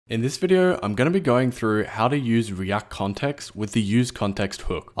In this video, I'm going to be going through how to use React Context with the useContext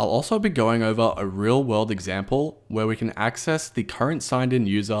hook. I'll also be going over a real-world example where we can access the current signed-in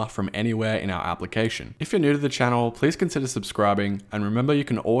user from anywhere in our application. If you're new to the channel, please consider subscribing, and remember you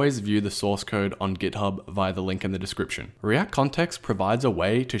can always view the source code on GitHub via the link in the description. React Context provides a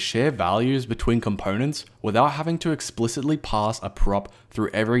way to share values between components without having to explicitly pass a prop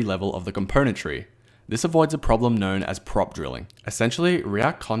through every level of the component tree. This avoids a problem known as prop drilling. Essentially,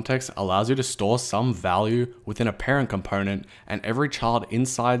 React Context allows you to store some value within a parent component, and every child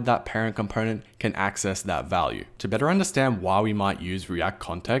inside that parent component can access that value. To better understand why we might use React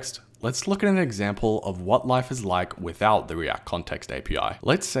Context, let's look at an example of what life is like without the React Context API.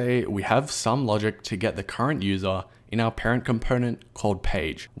 Let's say we have some logic to get the current user in our parent component called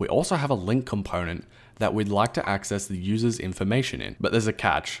page. We also have a link component that we'd like to access the user's information in, but there's a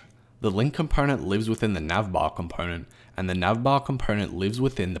catch. The link component lives within the navbar component, and the navbar component lives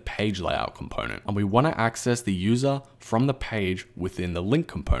within the page layout component. And we want to access the user from the page within the link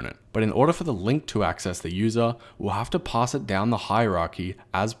component. But in order for the link to access the user, we'll have to pass it down the hierarchy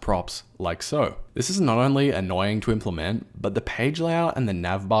as props like so. This is not only annoying to implement, but the page layout and the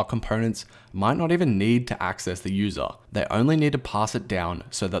navbar components might not even need to access the user. They only need to pass it down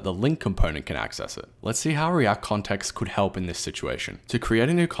so that the link component can access it. Let's see how React Context could help in this situation. To create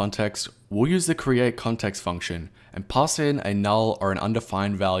a new context, we'll use the create context function and pass in a null or an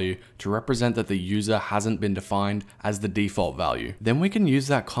undefined value to represent that the user hasn't been defined as the default value. Then we can use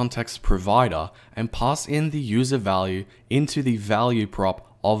that context provider and pass in the user value into the value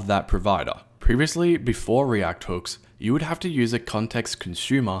prop of that provider. Previously, before React hooks, you would have to use a context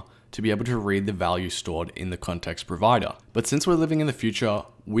consumer to be able to read the value stored in the context provider. But since we're living in the future,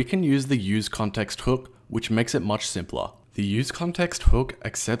 we can use the useContext hook, which makes it much simpler. The useContext hook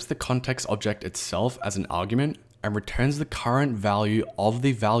accepts the context object itself as an argument and returns the current value of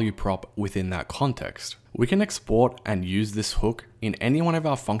the value prop within that context. We can export and use this hook in any one of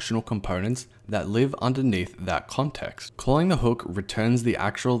our functional components that live underneath that context. Calling the hook returns the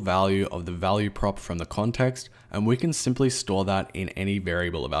actual value of the value prop from the context, and we can simply store that in any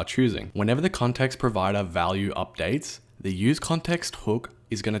variable of our choosing. Whenever the context provider value updates, the useContext hook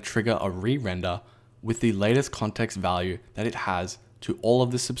is going to trigger a re-render with the latest context value that it has to all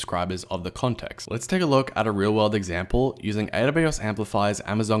of the subscribers of the context. Let's take a look at a real-world example using AWS Amplify's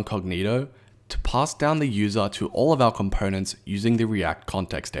Amazon Cognito to pass down the user to all of our components using the React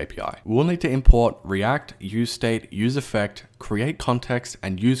Context API. We'll need to import React, useState, useEffect, create context,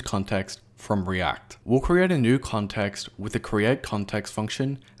 and useContext from React. We'll create a new context with the create context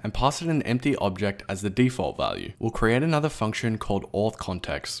function and pass it an empty object as the default value. We'll create another function called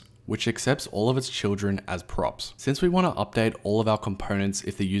authContext, which accepts all of its children as props. Since we want to update all of our components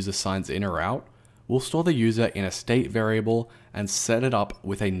if the user signs in or out, we'll store the user in a state variable and set it up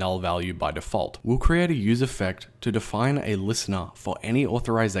with a null value by default. We'll create a useEffect to define a listener for any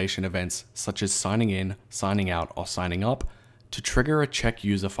authorization events such as signing in, signing out, or signing up to trigger a check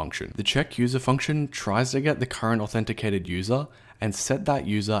user function. The check user function tries to get the current authenticated user and set that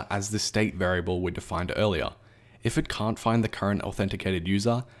user as the state variable we defined earlier. If it can't find the current authenticated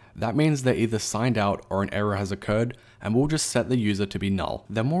user, that means they're either signed out or an error has occurred, and we'll just set the user to be null.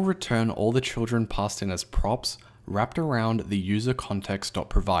 Then we'll return all the children passed in as props wrapped around the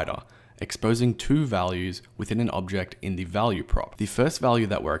userContext.provider, exposing two values within an object in the value prop. The first value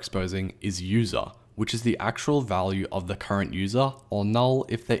that we're exposing is user, which is the actual value of the current user, or null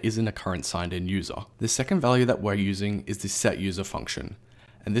if there isn't a current signed in user. The second value that we're using is the setUser function,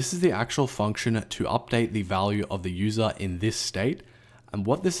 and this is the actual function to update the value of the user in this state. And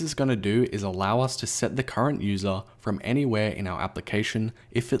what this is going to do is allow us to set the current user from anywhere in our application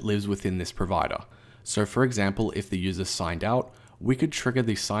if it lives within this provider. So for example, if the user signed out, we could trigger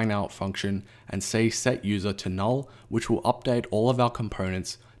the sign out function and say set user to null, which will update all of our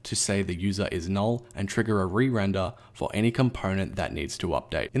components to say the user is null and trigger a re-render for any component that needs to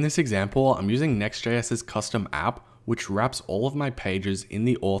update. In this example, I'm using Next.js's custom app, which wraps all of my pages in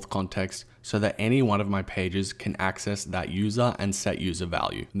the auth context so that any one of my pages can access that user and set user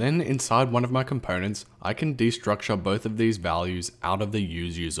value. Then inside one of my components, I can destructure both of these values out of the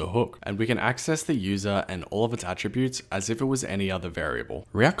useUser hook, and we can access the user and all of its attributes as if it was any other variable.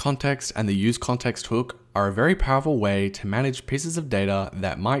 React Context and the useContext hook are a very powerful way to manage pieces of data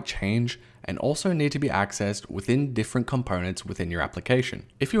that might change and also need to be accessed within different components within your application.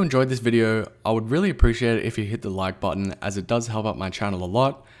 If you enjoyed this video, I would really appreciate it if you hit the like button, as it does help out my channel a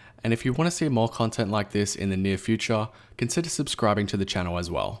lot. And if you want to see more content like this in the near future, consider subscribing to the channel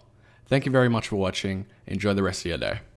as well. Thank you very much for watching. Enjoy the rest of your day.